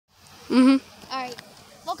Alright,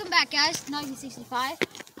 welcome back, guys. 1965.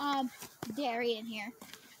 Darian here.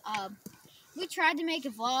 We tried to make a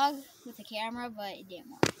vlog with a camera, but it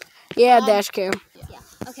didn't work. Yeah, dash cam. Yeah.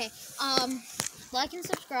 Okay. Like and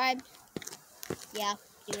subscribe. Yeah,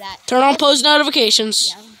 do that. Turn on post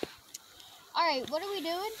notifications. Yeah. Alright, what are we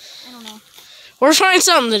doing? I don't know. We're trying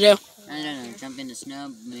something to do. I don't know. Jump in the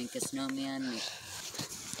snow, make a snowman.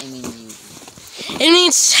 It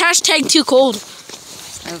means hashtag too cold.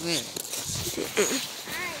 Okay.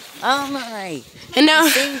 Oh my! And now, I'm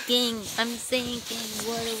sinking.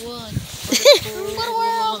 What a one. What a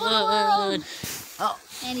world. Oh.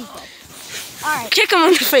 And he's dead. Alright. kick him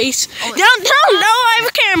in the face. No, I have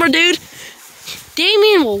a camera, dude.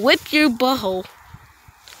 Damien will whip your butthole.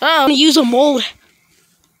 Oh, I'm gonna use a mold.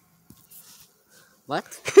 What?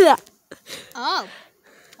 Oh.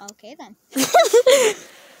 Okay then.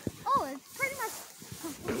 Oh, it's pretty much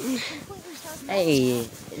completely totally. Hey,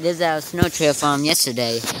 this is our snow trail from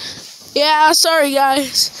yesterday. Yeah, sorry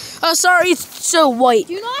guys. Oh, sorry it's so white.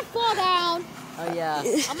 Do not fall down. Oh yeah.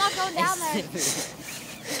 I'm not going down there.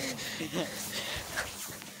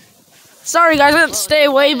 Sorry guys, I didn't stay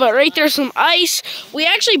away, but right there's some ice. We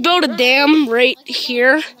actually built a dam right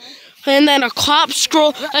here. And then a clop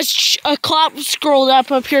scrolled up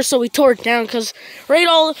here, so we tore it down because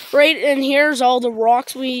right in here's all the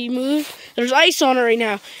rocks we moved. There's ice on it right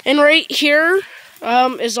now, and right here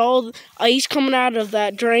is all the ice coming out of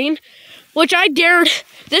that drain, which I dared.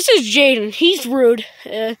 This is Jaden. He's rude.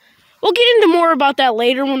 We'll get into more about that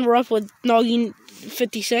later when we're up with Noggin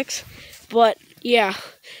 56. But yeah,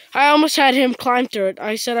 I almost had him climb through it.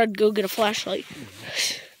 I said I'd go get a flashlight.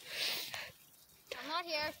 I'm not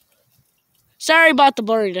here. Sorry about the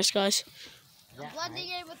blurriness, guys. I'm blending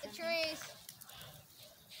in with the trees.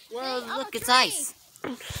 Well, See, I'm look, a it's tree. ice.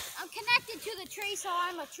 I'm connected to the tree, so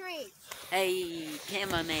I'm a tree. Hey,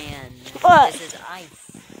 cameraman. What? This is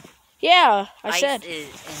ice. Yeah, I Ice said. is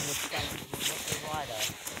in the sky with the water.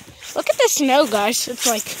 Look at the snow, guys. It's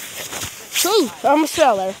like, whew, I almost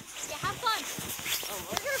fell there. Yeah, have fun.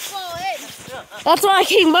 We're gonna fall in. That's why I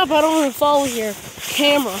came up. I don't want to fall with your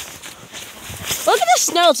camera. Look at the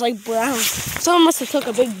snow. It's like brown. Someone must have took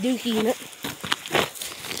a big dookie in it.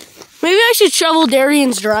 Maybe I should shovel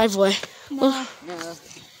Darian's driveway. No, No.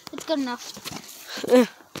 it's good enough. Eh.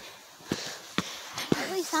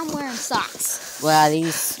 At least I'm wearing socks. Well, at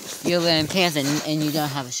least you're wearing pants and you don't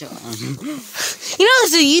have a shirt on. You know,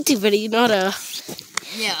 this is a YouTube video, not a...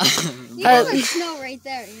 Yeah. You know there's snow right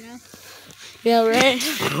there, you know? Yeah, right?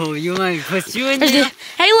 Oh, you want me to put you in There's there?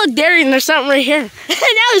 hey, look, Darian, there's something right here.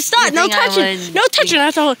 No, stop. No think I touching. would- No touching.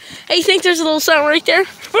 That's all. Hey, you think there's a little something right there?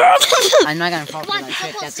 I'm not gonna fall for Come on, that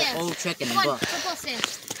trick. football That's an stance. old trick in the Come on, book. football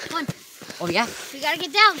stance. Come on, Oh yeah. we gotta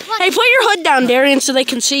get down. Come on, Hey, put your hood down, Darian, so they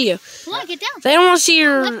can see you. come on, get down. They don't want to see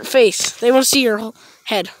your face. They want to see your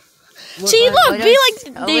head. Well, See, why look, be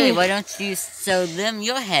don't- like Oh David. wait, why don't you show them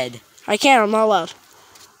your head? I can't. I'm not allowed.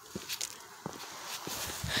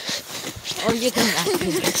 Or you can.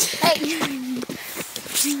 Hey,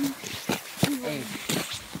 Hey.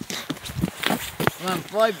 Come on,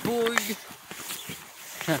 fight, boy.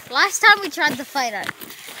 last time we tried to fight it,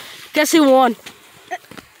 Guess who won?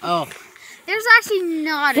 Oh. there's actually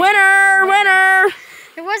not a Winner! Winner!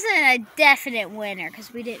 There wasn't a definite winner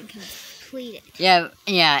because we didn't complete it.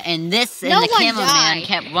 Yeah, and this No and the one cameraman died.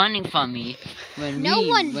 kept running from me when No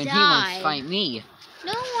one he went died. to fight me.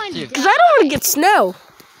 No one Dude. Because died. I don't want to get snow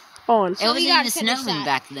on. It was we even gotta finish snowing that.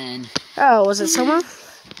 back then. Oh, was it summer?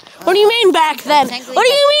 What do you mean back then? technically What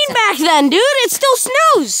do you mean that's- back then, dude? It still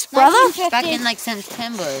snows, brother. 1950. Back in like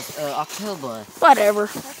September or October. Whatever.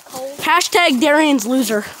 That's cold. Hashtag Darian's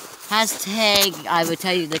loser. Hashtag, I will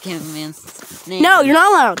tell you the cameraman's name. No, you're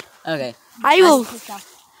not allowed. Okay. I will.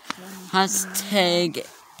 Hashtag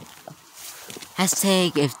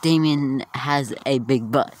if Damien has a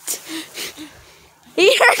big butt.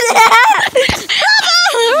 You heard that?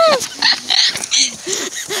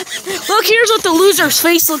 Look, here's what the loser's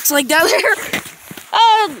face looks like down there.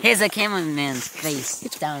 Here's a cameraman's face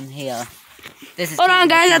down here. This is Hold on,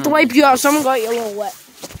 the guys. I have to cameraman. wipe you out. Someone got you a little wet.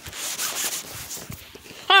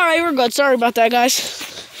 All right, we're good. Sorry about that, guys.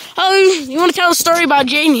 Oh, you want to tell a story about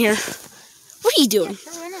Jane here? What are you doing?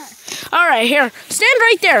 Sure, why not? All right, here. Stand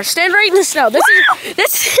right there. Stand right in the snow. This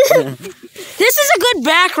is a good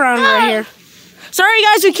background right here. Sorry,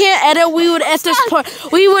 guys, we can't edit. We would edit this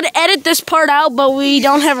part. We would edit this part out, but we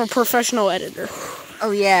don't have a professional editor.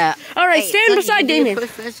 Oh yeah. All right, Hey, stand so beside you be a Damien.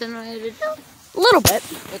 professional editor? little bit.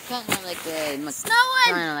 It's kind of like a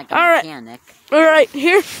Snowing. like a All right. mechanic. All right,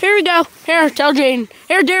 here we go. Here, tell Jaden.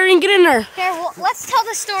 Here, Darian, get in there. Here, well, let's tell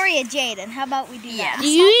the story of Jaden. How about we do that? Do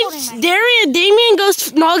you Damien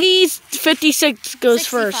goes, Noggy 56 goes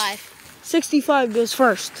 65. first. 65 goes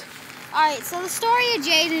first. Alright, so the story of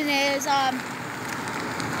Jaden is,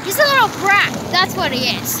 he's a little brat. That's what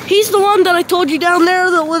he is. He's the one that I told you down there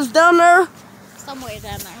that lives down there. Somewhere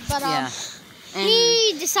down there. But, Yeah. And,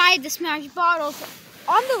 he decided to smash bottles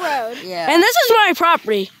on the road. yeah. And this is my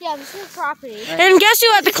property. Yeah, this is property. And guess who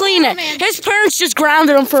had to clean it? cameraman. His parents just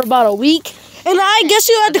grounded him for about a week. And guess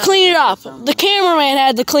who had to clean it up? The cameraman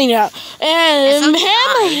had to clean it up. And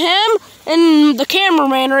him and the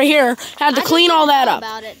cameraman right here had to clean all that up.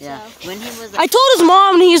 About it, Yeah. so. When he was I told his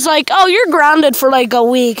mom, and he's like, "Oh, you're grounded for like a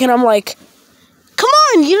week." And I'm like, "Come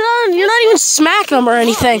on, you're not even smacking him or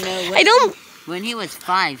anything." You know, I don't. When he was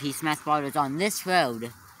 5, he smashed bottles on this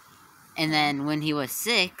road. And then when he was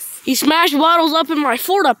 6, He smashed bottles up in my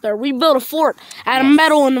fort up there. We built a fort out of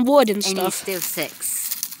metal and wood and and he's stuff. still 6.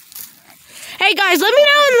 Hey guys, let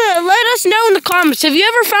us know in the comments. Have you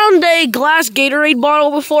ever found a glass Gatorade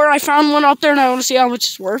bottle before? I found one up there, and I want to see how much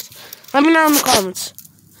it's worth. Let me know in the comments.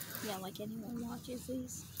 Yeah, like anyone watches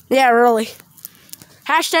these. Yeah, really.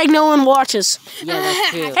 Hashtag no one watches. Yeah, that's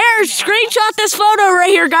true. Here, screenshot this photo right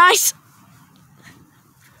here, guys.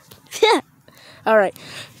 Yeah. All right.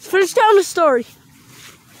 Finish down the story.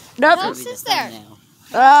 Nope. What else is there?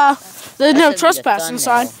 The no be the trespassing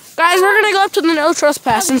sign. thumbnail. Guys, we're gonna go up to the no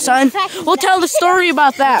trespassing sign. We'll tell the story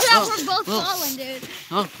about that. Yeah, we're both falling, dude.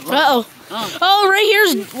 Oh, Uh-oh. Oh, right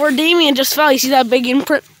here's where Damien just fell. You see that big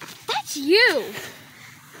imprint? That's you.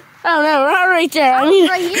 Oh, no, not right there. I mean,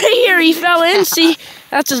 right right here. here he fell in. See,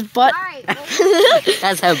 that's his butt. Alright, well,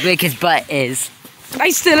 that's how big his butt is.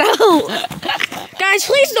 Nice to know. Guys,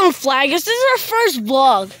 please don't flag us. This is our first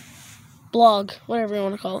vlog. Blog, whatever you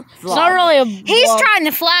want to call it. It's not Vlog. really a he's vlog. trying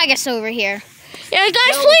to flag us over here. Yeah,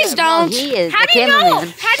 guys, please don't. No, he is How the do you know?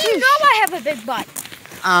 cameraman. How do you know I have a big butt?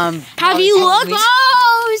 Have you looked?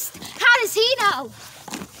 Exposed! How does he know?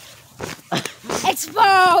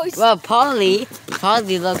 Exposed! Well, Polly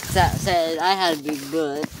looked at, said I had a big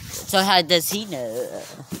butt. So how does he know?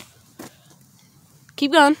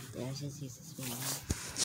 Keep going. Yeah, just use the screen.